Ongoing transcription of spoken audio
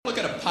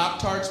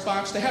Pop-Tarts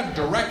box, they have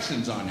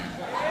directions on there.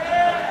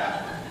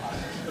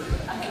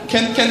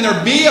 Can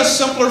there be a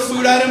simpler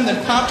food item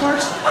than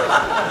Pop-Tarts?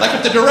 Like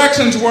if the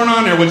directions weren't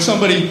on there, would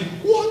somebody,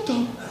 what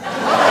the?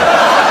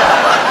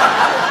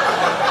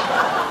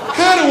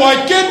 How do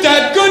I get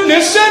that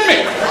goodness in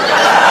me?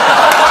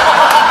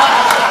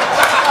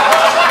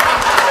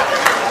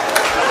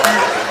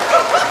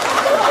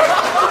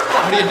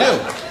 What do you do?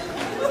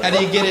 How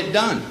do you get it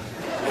done?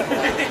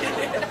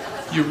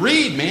 You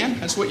read, man.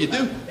 That's what you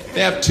do.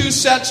 They have 2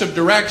 sets of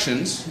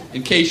directions.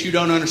 In case you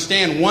don't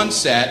understand one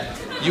set,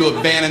 you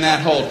abandon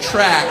that whole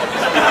track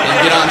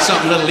and get on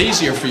something a little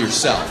easier for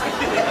yourself.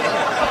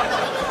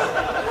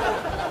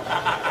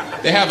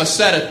 They have a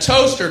set of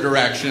toaster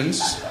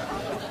directions,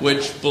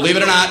 which, believe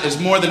it or not, is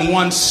more than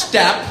 1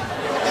 step.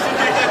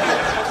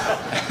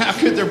 How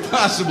could there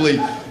possibly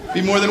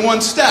be more than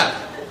 1 step?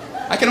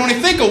 I can only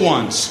think of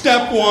one.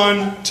 Step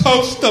 1,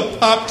 toast the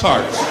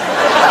Pop-Tarts.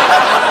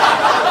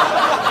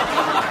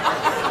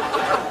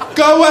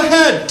 Go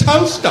ahead,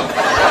 toast them.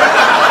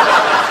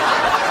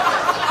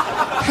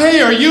 Hey,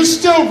 are you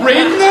still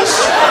reading this?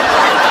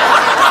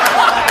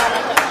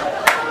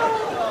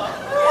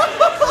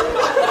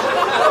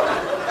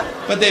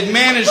 But they've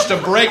managed to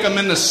break them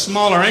into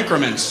smaller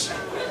increments.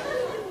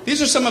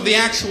 These are some of the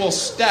actual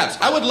steps.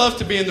 I would love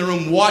to be in the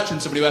room watching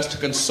somebody who has to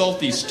consult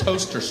these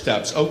toaster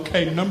steps.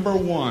 Okay, number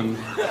 1,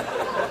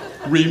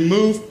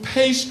 remove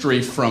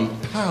pastry from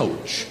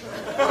pouch.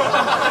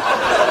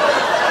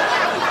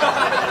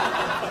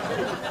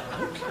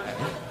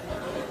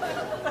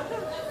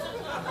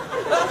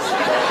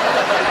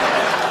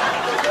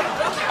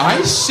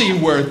 I see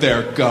where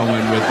they're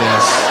going with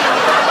this.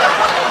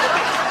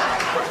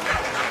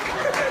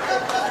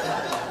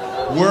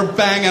 We're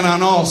banging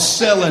on all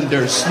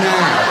cylinders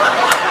now.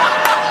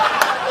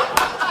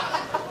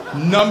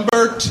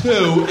 Number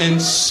 2,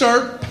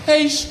 insert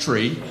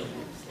pastry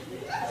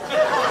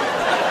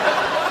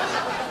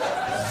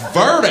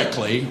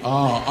vertically.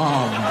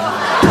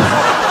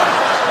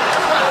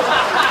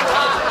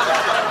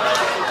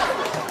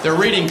 They're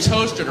reading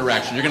toaster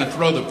direction. You're going to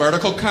throw the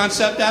vertical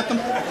concept at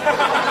them?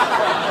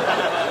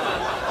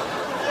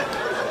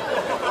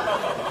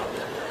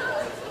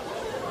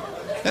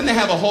 Then they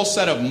have a whole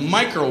set of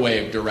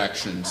microwave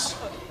directions.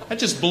 That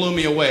just blew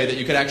me away that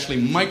you could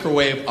actually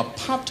microwave a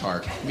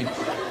Pop-Tart. I mean,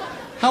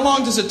 how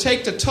long does it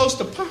take to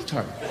toast a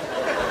Pop-Tart?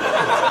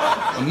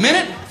 A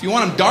minute? If you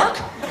want them dark?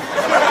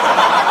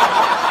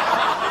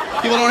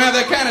 People don't have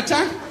that kind of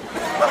time.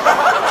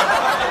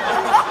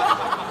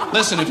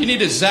 Listen, if you need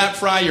to zap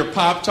fry your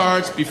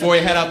Pop-Tarts before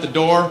you head out the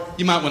door,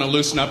 you might want to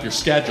loosen up your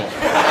schedule.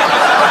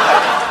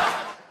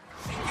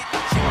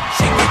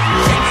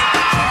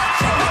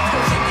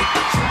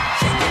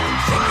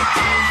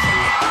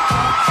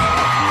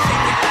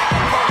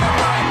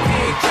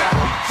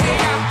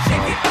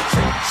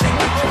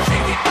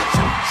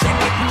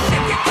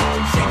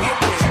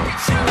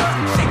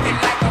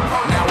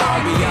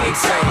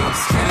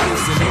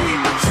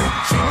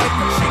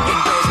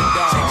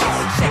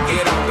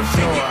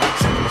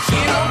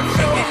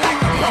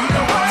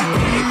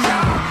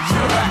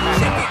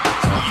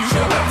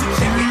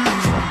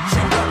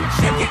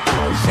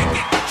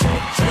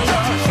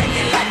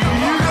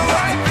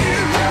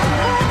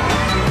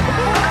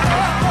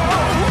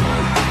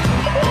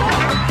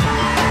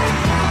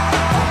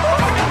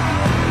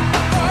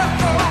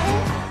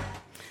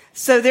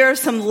 So there are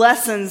some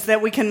lessons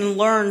that we can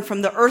learn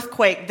from the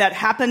earthquake that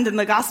happened in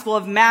the Gospel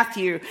of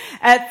Matthew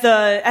at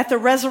the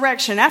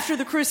resurrection. After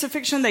the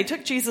crucifixion, they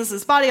took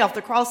Jesus' body off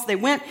the cross. They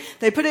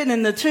put it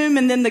in the tomb.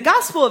 And then the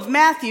Gospel of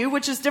Matthew,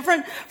 which is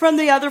different from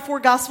the other 4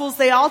 Gospels,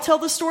 they all tell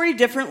the story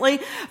differently,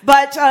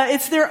 but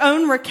it's their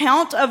own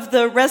recount of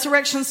the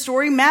resurrection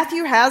story.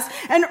 Matthew has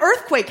an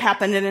earthquake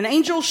happen, and an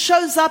angel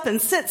shows up and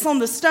sits on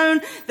the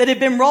stone that had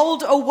been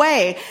rolled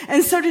away.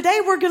 And so today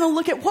we're going to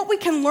look at what we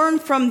can learn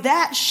from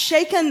that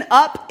shaken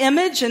up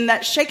image and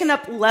that shaken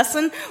up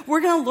lesson. We're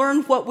going to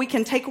learn what we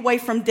can take away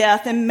from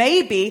death, and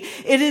maybe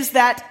it is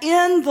that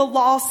in the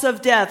loss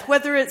of death,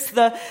 whether it's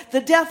the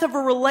death of a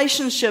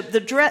relationship, the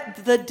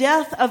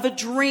death of a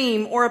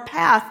dream or a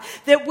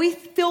path that we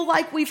feel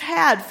like we've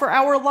had for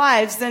our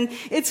lives, then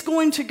it's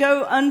going to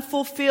go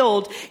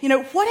unfulfilled. You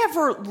know,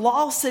 whatever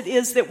loss it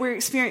is that we're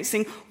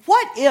experiencing,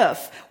 what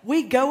if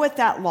we go at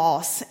that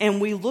loss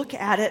and we look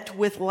at it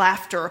with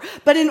laughter?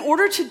 But in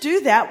order to do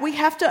that, we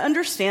have to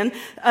understand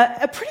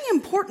a pretty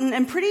important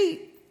and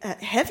pretty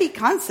heavy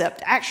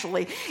concept,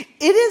 actually.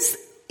 It is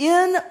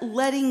in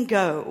letting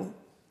go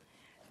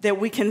that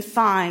we can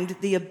find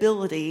the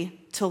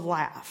ability to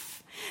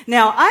laugh.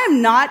 Now, I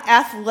am not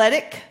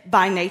athletic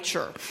by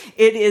nature.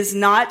 It is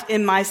not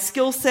in my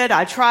skill set.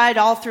 I tried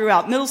all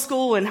throughout middle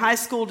school and high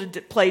school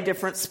to play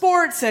different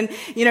sports, and,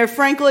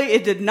 frankly,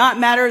 it did not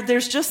matter.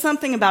 There's just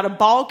something about a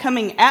ball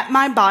coming at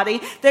my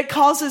body that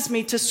causes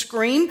me to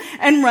scream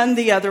and run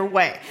the other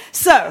way.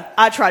 So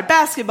I tried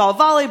basketball,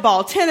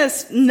 volleyball,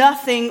 tennis.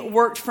 Nothing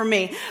worked for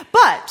me.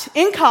 But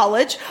in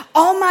college,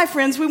 all my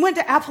friends, we went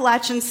to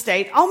Appalachian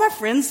State. All my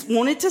friends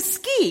wanted to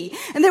ski,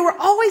 and they were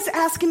always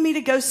asking me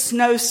to go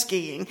snow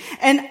skiing.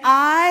 And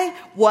I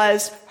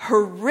was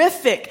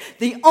horrific.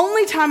 The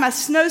only time I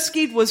snow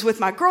skied was with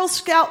my Girl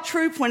Scout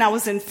troop when I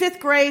was in 5th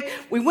grade.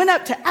 We went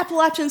up to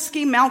Appalachian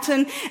Ski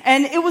Mountain,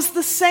 and it was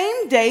the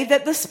same day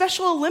that the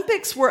Special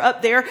Olympics were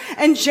up there,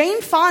 and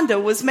Jane Fonda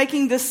was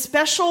making this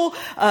special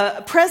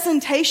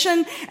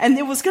presentation, and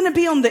it was going to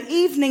be on the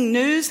evening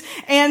news,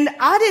 and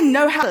I didn't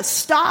know how to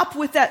stop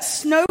with that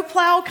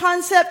snowplow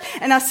concept,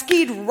 and I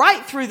skied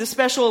right through the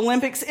Special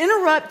Olympics,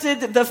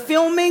 interrupted the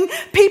filming.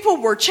 People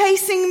were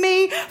chasing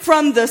me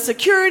from the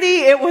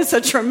security. It was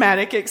a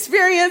traumatic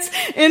experience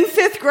in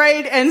 5th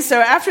grade, and so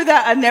after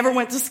that, I never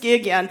went to ski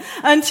again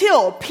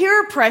until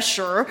peer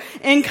pressure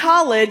in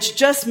college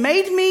just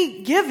made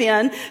me give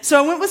in.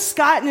 So I went with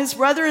Scott and his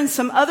brother and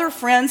some other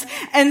friends,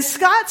 and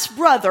Scott's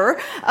brother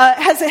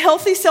has a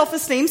healthy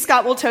self-esteem.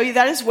 Scott will tell you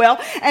that as well,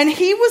 and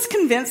he was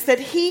convinced that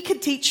he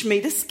could teach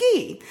me to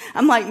ski.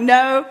 I'm like,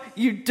 no,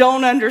 you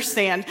don't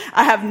understand.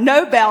 I have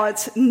no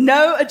balance,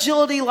 no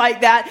agility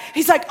like that.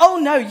 He's like, oh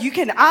no,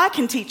 I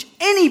can teach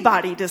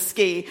anybody to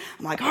ski.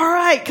 I'm like, all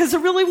right, because I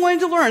really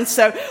wanted to learn.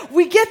 So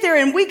we get there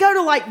and we go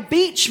to like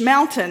Beach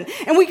Mountain,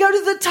 and we go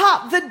to the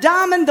top,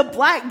 the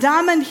Black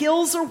Diamond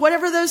Hills or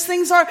whatever those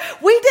things are.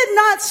 We did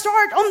not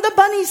start on the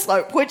bunny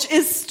slope, which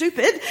is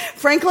stupid,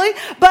 frankly.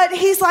 But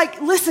he's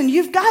like, listen,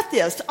 you've got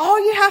this. All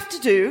you have to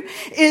do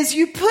is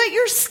you put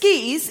your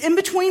skis in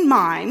between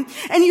mine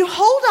and you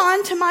hold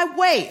on to my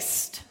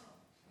waist.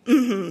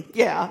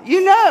 Yeah,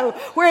 you know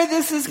where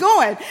this is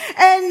going.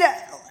 And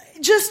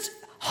just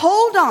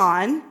hold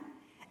on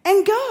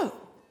and go.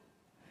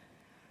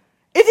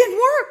 It didn't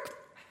work.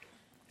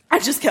 I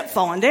just kept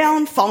falling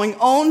down, falling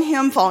on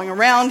him, falling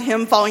around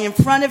him, falling in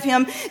front of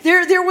him.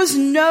 There was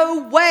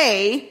no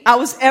way I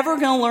was ever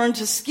going to learn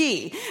to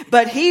ski.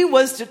 But he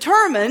was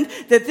determined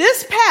that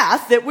this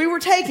path that we were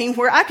taking,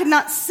 where I could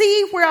not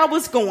see where I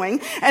was going,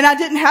 and I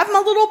didn't have my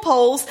little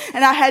poles,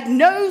 and I had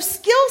no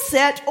skill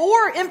set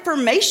or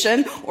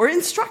information or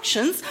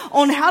instructions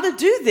on how to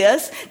do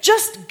this,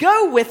 just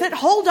go with it,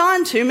 hold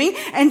on to me,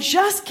 and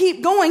just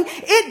keep going.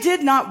 It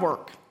did not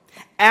work.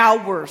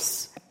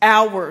 Hours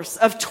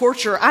of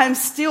torture. I am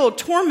still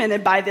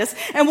tormented by this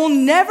and will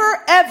never,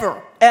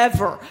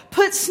 ever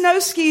put snow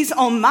skis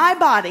on my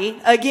body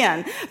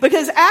again.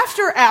 Because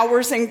after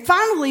hours and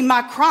finally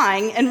my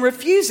crying and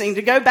refusing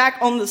to go back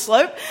on the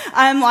slope,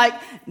 I'm like,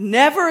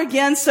 never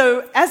again.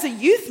 So as a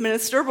youth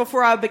minister,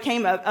 before I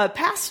became a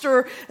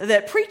pastor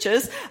that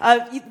preaches,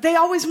 they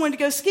always wanted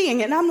to go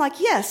skiing. And I'm like,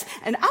 yes,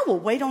 and I will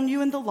wait on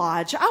you in the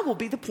lodge. I will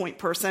be the point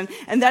person.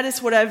 And that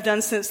is what I've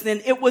done since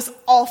then. It was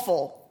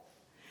awful.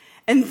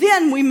 And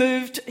then we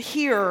moved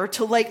here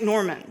to Lake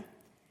Norman,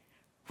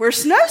 where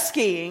snow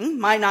skiing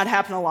might not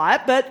happen a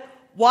lot, but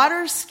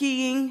water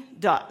skiing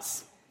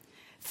does.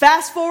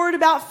 Fast forward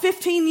about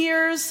 15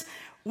 years,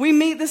 we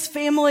meet this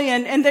family,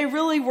 and they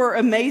really were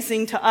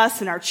amazing to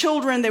us and our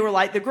children. They were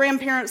like the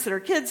grandparents that our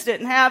kids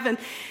didn't have.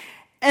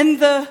 And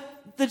the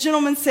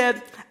gentleman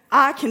said,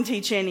 I can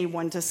teach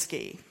anyone to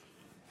ski.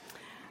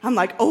 I'm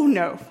like, oh,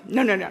 no,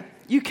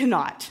 you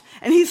cannot.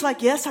 And he's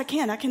like, yes, I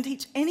can. I can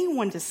teach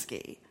anyone to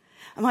ski.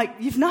 I'm like,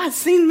 you've not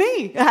seen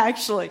me,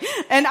 actually.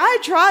 And I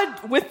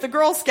tried with the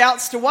Girl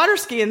Scouts to water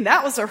ski, and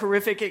that was a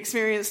horrific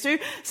experience, too.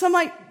 So I'm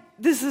like,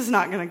 this is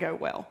not going to go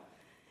well.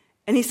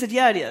 And he said,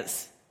 yeah, it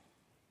is.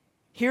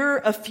 Here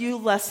are a few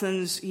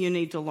lessons you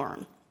need to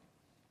learn.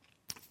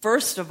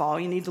 First of all,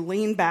 you need to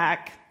lean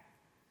back.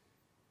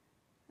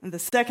 And the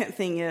second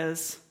thing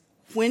is,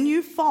 when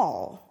you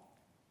fall,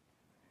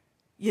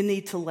 you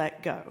need to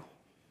let go.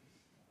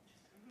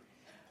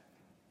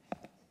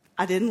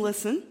 I didn't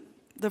listen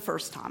the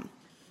first time.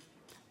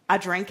 I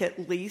drank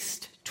at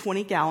least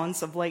 20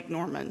 gallons of Lake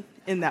Norman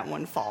in that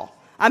one fall.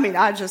 I mean,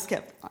 I just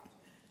kept...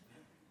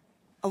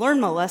 I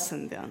learned my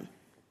lesson then.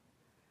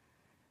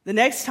 The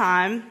next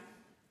time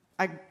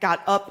I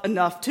got up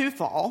enough to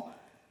fall,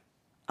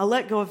 I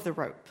let go of the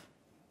rope.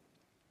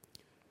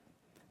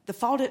 The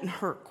fall didn't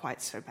hurt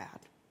quite so bad.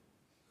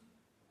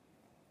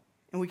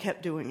 And we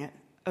kept doing it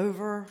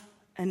over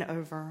and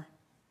over.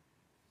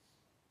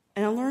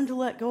 And I learned to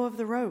let go of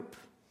the rope.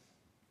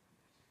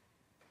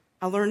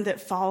 I learned that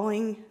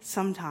falling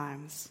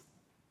sometimes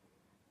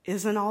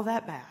isn't all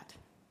that bad.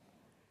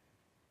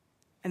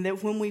 And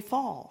that when we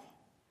fall,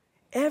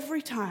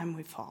 every time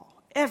we fall,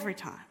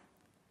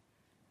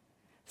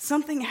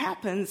 something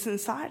happens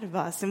inside of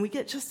us and we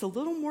get just a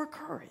little more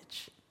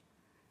courage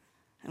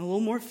and a little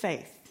more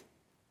faith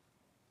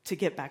to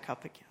get back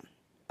up again.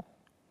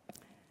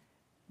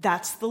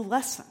 That's the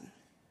lesson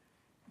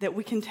that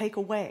we can take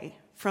away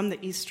from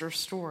the Easter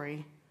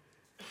story.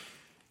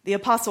 The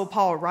Apostle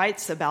Paul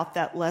writes about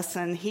that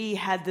lesson. He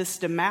had this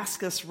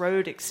Damascus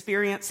Road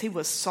experience. He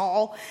was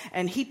Saul,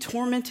 and he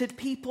tormented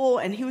people,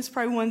 and he was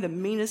probably one of the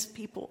meanest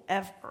people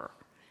ever.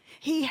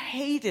 He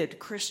hated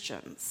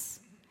Christians,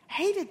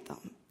 hated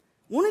them,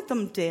 wanted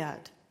them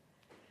dead.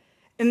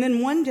 And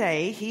then one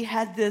day, he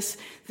had this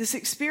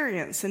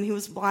experience, and he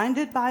was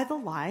blinded by the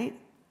light,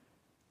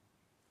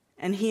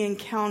 and he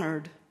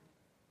encountered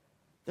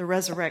the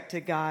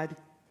resurrected God.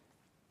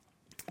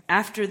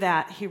 After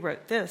that, he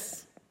wrote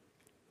this: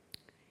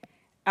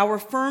 "Our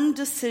firm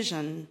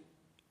decision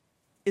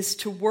is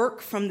to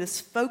work from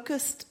this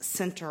focused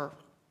center.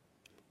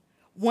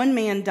 One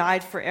man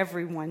died for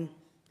everyone,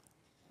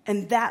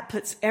 and that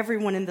puts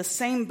everyone in the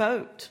same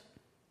boat.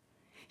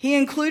 He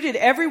included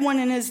everyone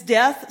in his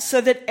death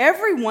so that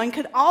everyone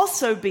could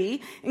also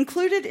be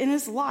included in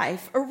his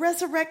life, a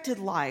resurrected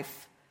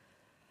life,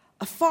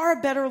 a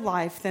far better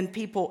life than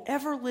people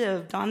ever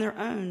lived on their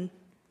own.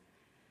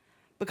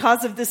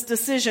 Because of this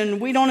decision,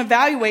 we don't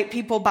evaluate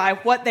people by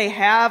what they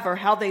have or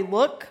how they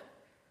look.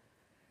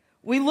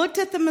 We looked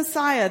at the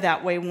Messiah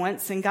that way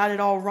once and got it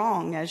all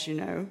wrong, as you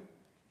know.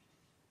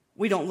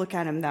 We don't look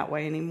at him that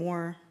way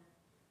anymore.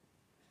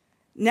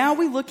 Now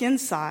we look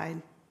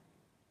inside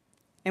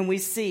and we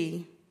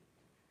see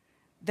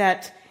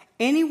that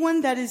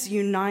anyone that is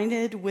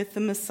united with the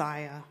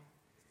Messiah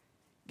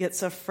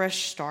gets a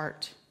fresh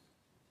start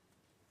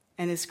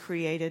and is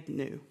created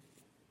new."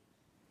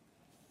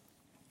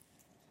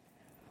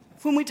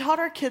 When we taught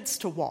our kids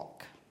to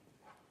walk,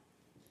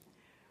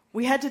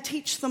 we had to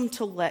teach them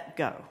to let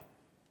go.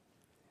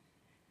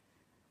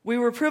 We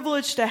were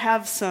privileged to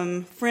have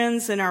some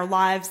friends in our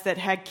lives that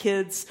had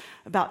kids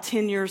about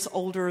 10 years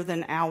older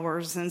than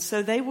ours, and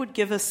so they would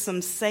give us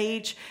some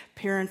sage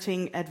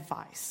parenting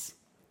advice.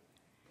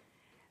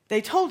 They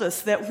told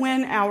us that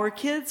when our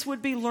kids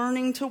would be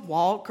learning to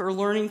walk or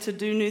learning to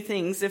do new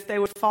things, if they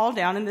would fall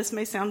down, and this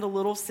may sound a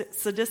little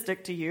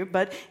sadistic to you,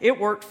 but it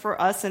worked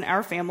for us and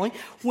our family,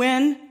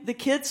 when the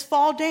kids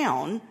fall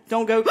down,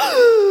 don't go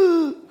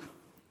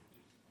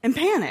and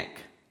panic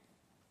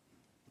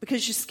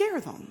because you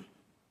scare them.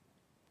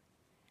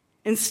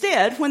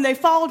 Instead, when they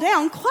fall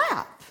down,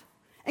 clap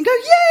and go,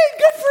 "Yay,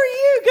 good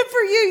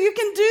for you, you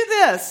can do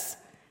this."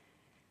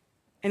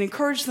 And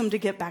encourage them to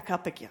get back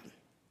up again.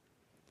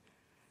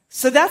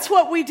 So that's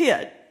what we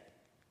did.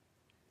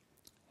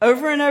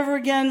 Over and over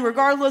again,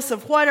 regardless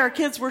of what our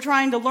kids were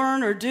trying to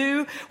learn or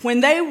do,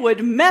 when they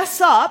would mess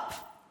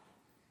up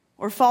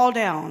or fall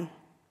down,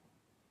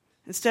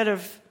 instead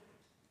of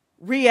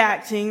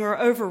reacting or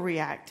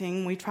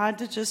overreacting, we tried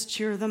to just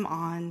cheer them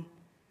on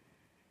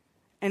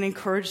and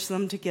encourage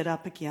them to get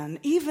up again.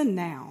 Even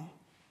now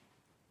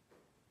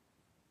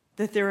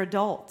that they're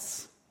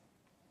adults,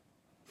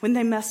 when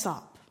they mess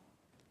up,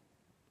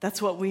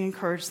 that's what we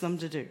encourage them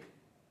to do.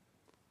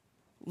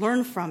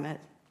 Learn from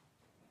it,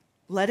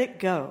 let it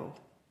go,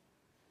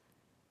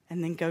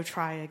 and then go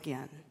try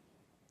again.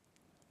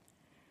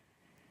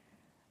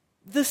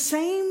 The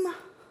same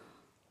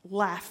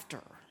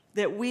laughter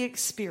that we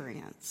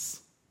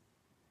experience,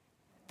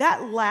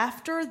 that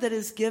laughter that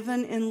is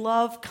given in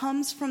love,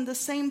 comes from the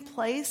same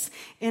place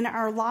in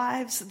our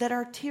lives that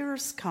our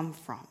tears come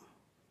from.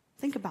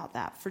 Think about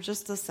that for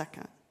just a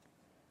second.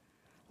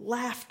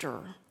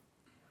 Laughter.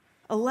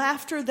 A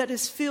laughter that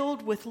is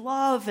filled with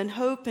love and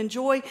hope and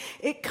joy.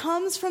 It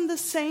comes from the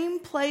same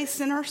place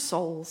in our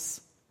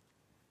souls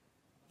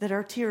that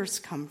our tears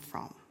come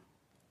from.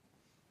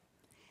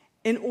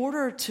 In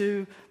order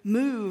to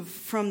move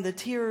from the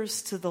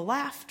tears to the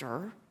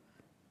laughter,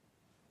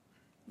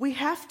 we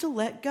have to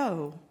let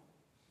go.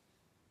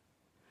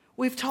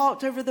 We've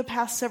talked over the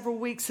past several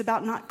weeks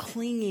about not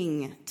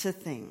clinging to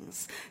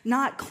things,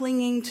 not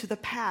clinging to the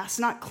past,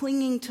 not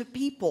clinging to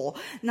people,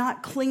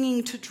 not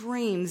clinging to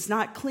dreams,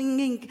 not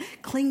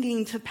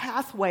clinging to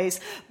pathways,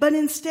 but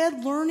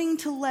instead learning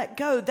to let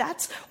go.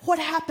 That's what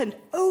happened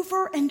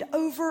over and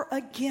over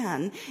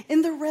again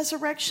in the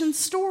resurrection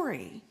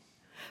story.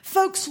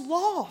 Folks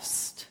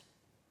lost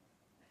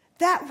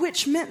that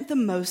which meant the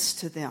most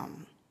to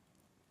them.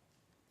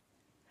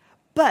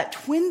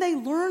 But when they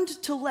learned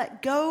to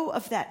let go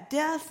of that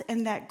death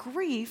and that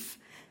grief,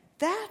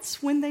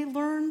 that's when they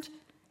learned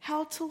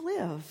how to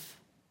live.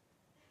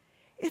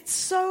 It's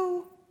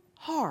so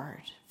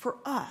hard for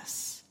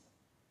us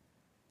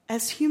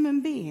as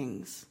human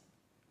beings,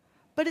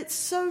 but it's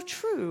so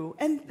true.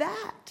 And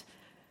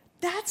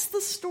that's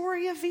the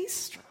story of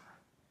Easter.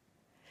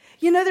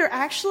 You know, there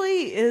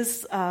actually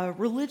is a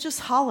religious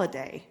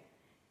holiday.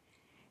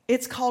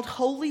 It's called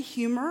Holy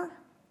Humor,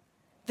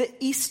 the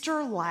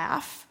Easter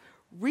laugh.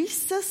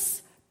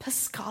 Risus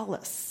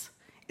Paschalis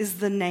is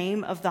the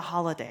name of the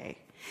holiday.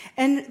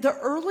 And the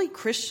early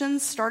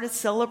Christians started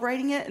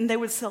celebrating it, and they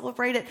would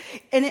celebrate it.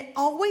 And it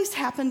always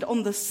happened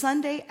on the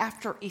Sunday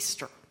after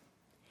Easter.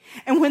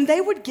 And when they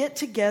would get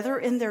together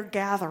in their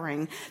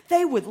gathering,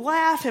 they would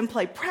laugh and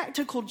play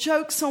practical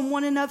jokes on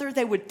one another.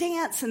 They would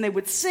dance and they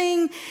would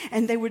sing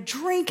and they would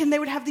drink and they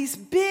would have these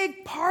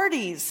big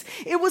parties.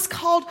 It was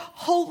called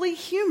Holy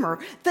Humor,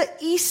 the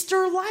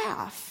Easter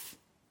laugh.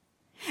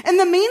 And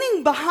the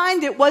meaning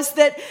behind it was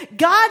that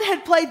God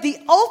had played the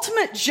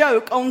ultimate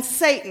joke on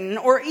Satan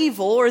or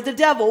evil or the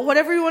devil,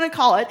 whatever you want to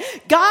call it.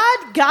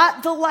 God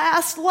got the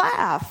last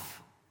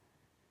laugh.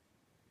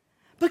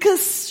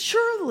 Because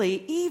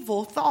surely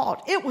evil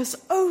thought it was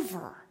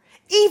over.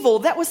 Evil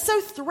that was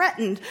so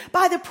threatened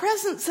by the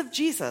presence of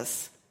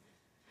Jesus,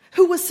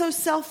 who was so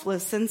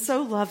selfless and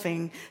so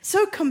loving,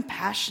 so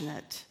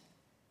compassionate.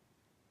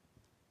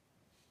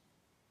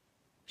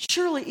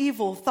 Surely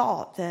evil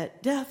thought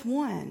that death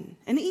won,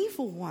 and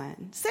evil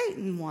won,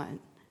 Satan won.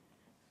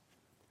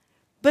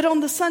 But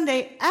on the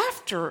Sunday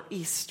after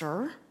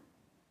Easter,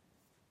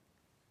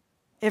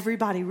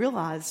 everybody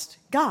realized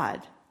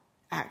God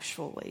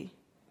actually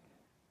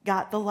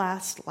got the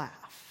last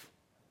laugh.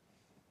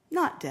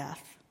 Not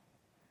death,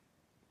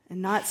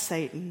 and not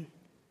Satan,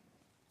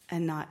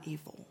 and not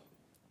evil.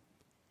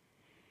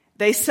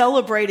 They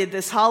celebrated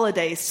this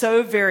holiday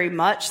so very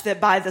much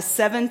that by the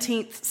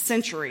 17th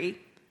century,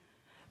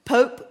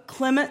 Pope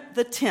Clement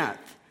X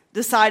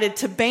decided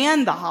to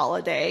ban the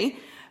holiday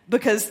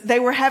because they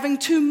were having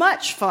too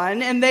much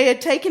fun and they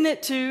had taken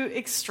it to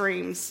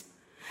extremes.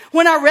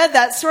 When I read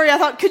that story, I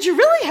thought, could you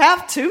really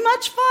have too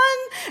much fun?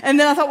 And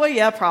then I thought, well,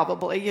 yeah,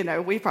 probably.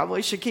 We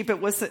probably should keep it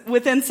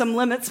within some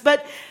limits.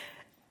 But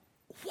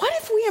what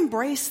if we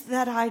embrace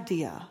that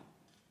idea?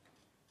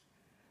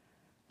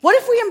 What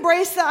if we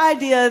embrace the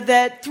idea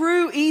that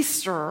through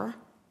Easter,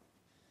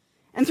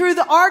 and through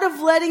the art of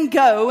letting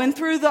go, and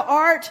through the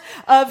art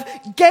of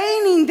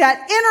gaining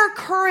that inner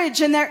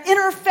courage and that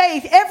inner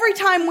faith, every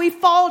time we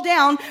fall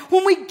down,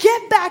 when we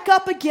get back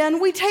up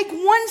again, we take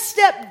one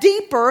step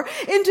deeper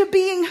into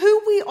being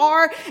who we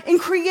are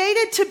and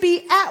created to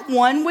be at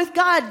one with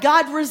God.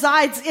 God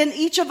resides in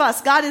each of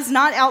us. God is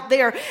not out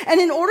there. And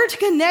in order to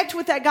connect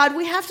with that God,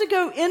 we have to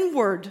go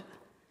inward.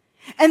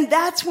 And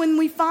that's when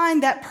we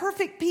find that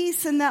perfect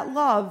peace and that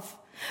love.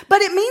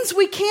 But it means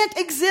we can't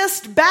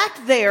exist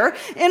back there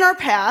in our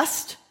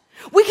past.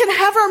 We can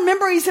have our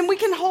memories and we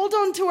can hold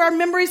on to our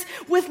memories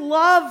with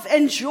love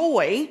and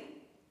joy.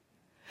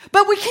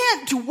 But we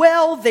can't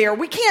dwell there.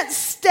 We can't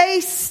stay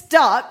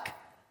stuck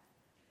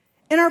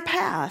in our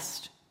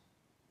past.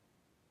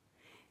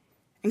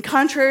 And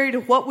contrary to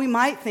what we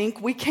might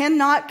think, we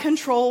cannot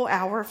control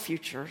our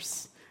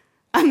futures.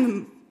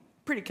 I'm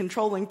pretty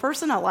controlling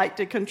person. I like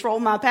to control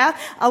my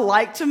path. I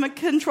like to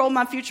control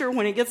my future.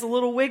 When it gets a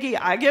little wiggy,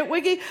 I get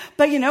wiggy.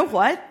 But you know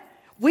what?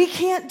 We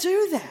can't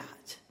do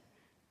that.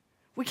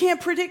 We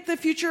can't predict the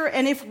future.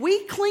 And if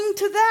we cling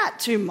to that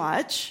too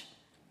much,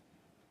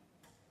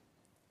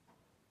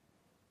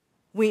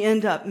 we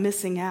end up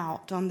missing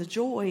out on the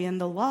joy and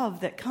the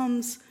love that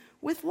comes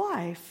with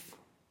life.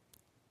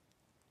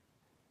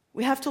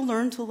 We have to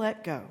learn to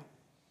let go.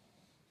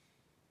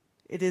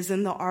 It is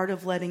in the art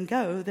of letting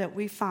go that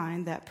we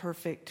find that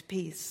perfect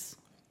peace.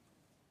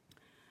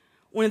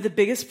 One of the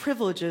biggest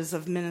privileges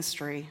of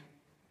ministry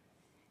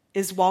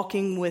is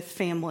walking with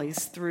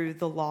families through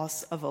the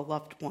loss of a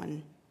loved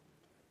one.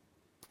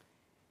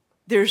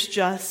 There's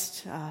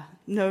just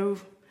no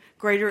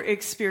greater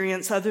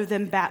experience other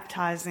than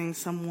baptizing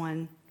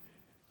someone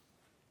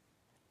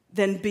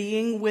than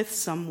being with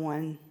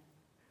someone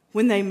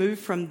when they move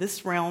from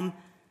this realm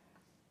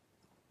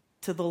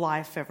to the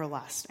life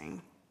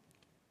everlasting.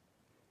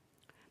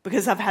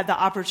 Because I've had the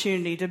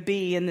opportunity to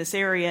be in this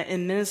area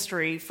in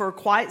ministry for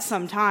quite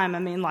some time. I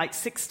mean, like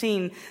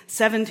 16,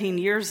 17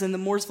 years in the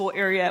Mooresville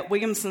area at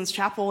Williamson's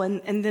Chapel,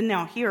 and then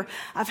now here.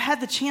 I've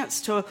had the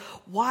chance to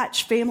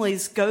watch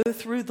families go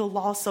through the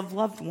loss of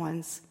loved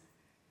ones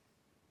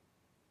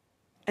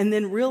and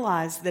then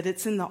realize that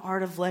it's in the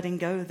art of letting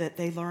go that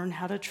they learn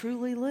how to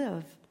truly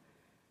live.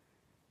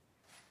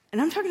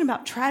 And I'm talking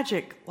about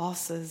tragic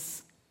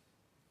losses.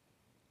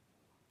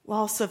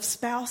 Loss of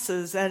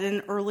spouses at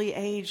an early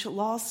age,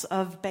 loss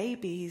of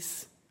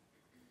babies.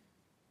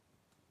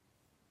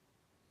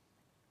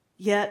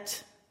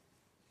 Yet,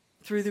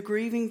 through the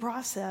grieving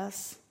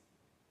process,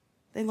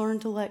 they learn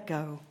to let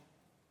go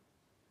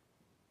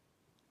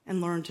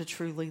and learn to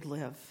truly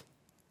live.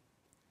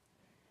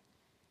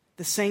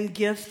 The same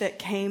gift that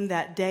came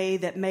that day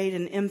that made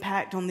an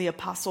impact on the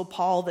Apostle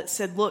Paul that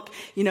said, look,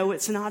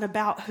 it's not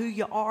about who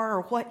you are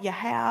or what you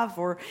have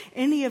or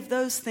any of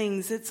those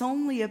things. It's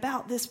only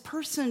about this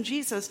person,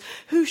 Jesus,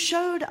 who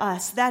showed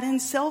us that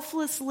in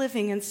selfless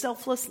living and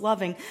selfless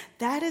loving,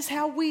 that is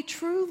how we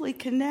truly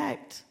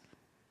connect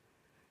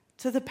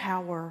to the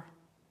power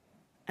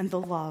and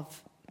the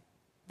love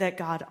that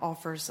God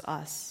offers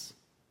us.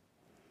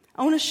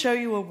 I want to show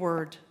you a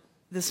word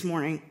this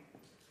morning.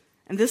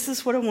 And this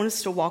is what I want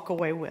us to walk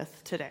away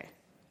with today.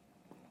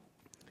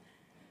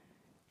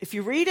 If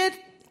you read it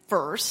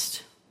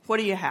first, what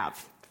do you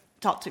have?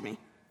 Talk to me.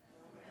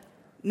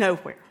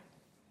 Nowhere.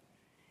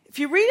 If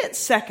you read it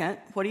second,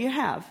 what do you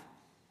have?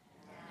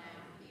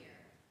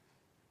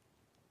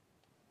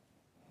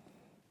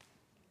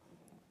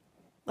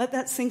 Let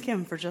that sink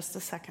in for just a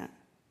second.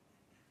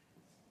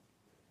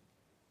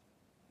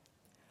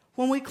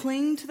 When we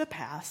cling to the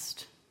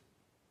past,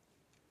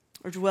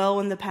 or dwell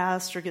in the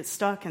past, or get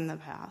stuck in the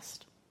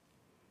past,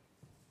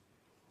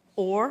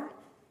 or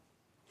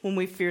when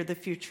we fear the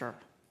future.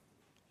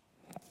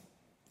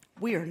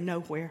 We are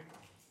nowhere.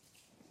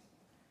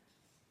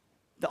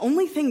 The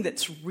only thing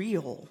that's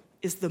real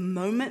is the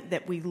moment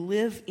that we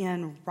live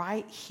in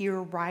right here,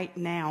 right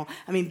now.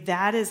 I mean,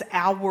 that is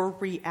our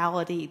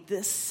reality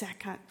this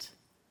second.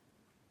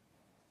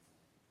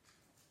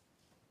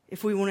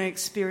 If we want to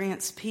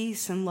experience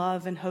peace and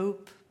love and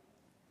hope,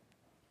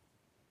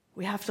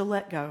 we have to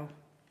let go.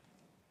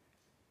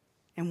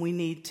 And we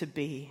need to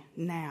be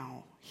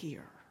now,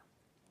 here.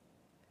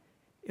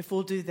 If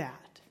we'll do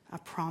that, I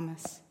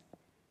promise,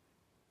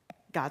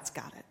 God's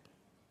got it.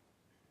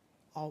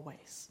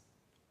 Always.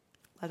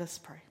 Let us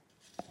pray.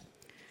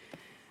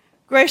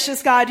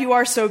 Gracious God, you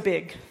are so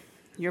big.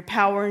 Your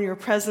power and your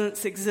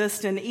presence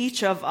exist in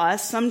each of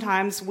us.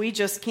 Sometimes we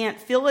just can't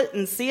feel it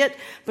and see it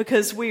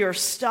because we are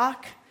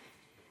stuck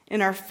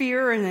in our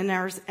fear and in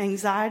our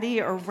anxiety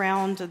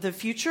around the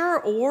future,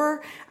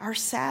 or our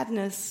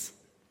sadness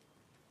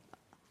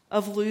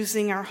of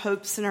losing our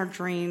hopes and our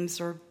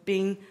dreams, or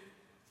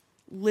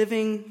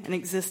living and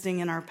existing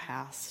in our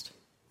past.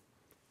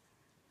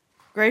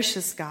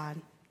 Gracious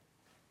God,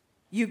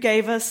 you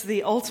gave us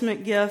the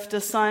ultimate gift,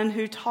 a son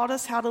who taught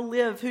us how to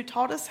live, who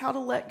taught us how to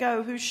let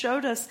go, who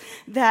showed us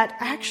that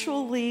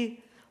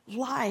actually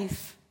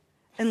life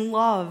and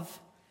love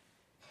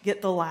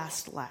get the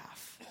last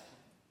laugh.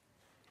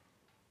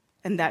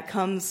 And that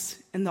comes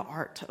in the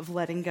art of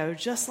letting go,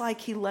 just like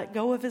he let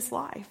go of his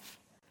life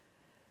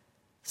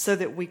so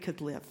that we could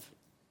live.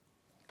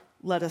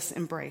 Let us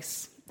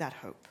embrace that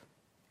hope.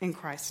 In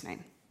Christ's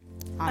name.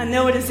 Amen. I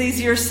know it is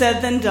easier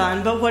said than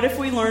done, but what if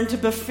we learn to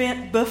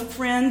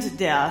befriend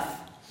death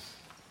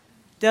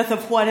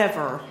of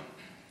whatever,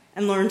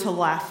 and learn to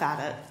laugh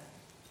at it?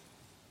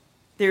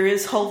 There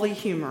is holy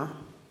humor.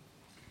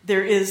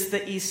 There is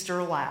the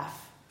Easter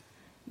laugh.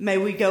 May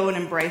we go and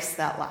embrace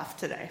that laugh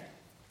today.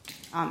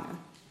 Amen.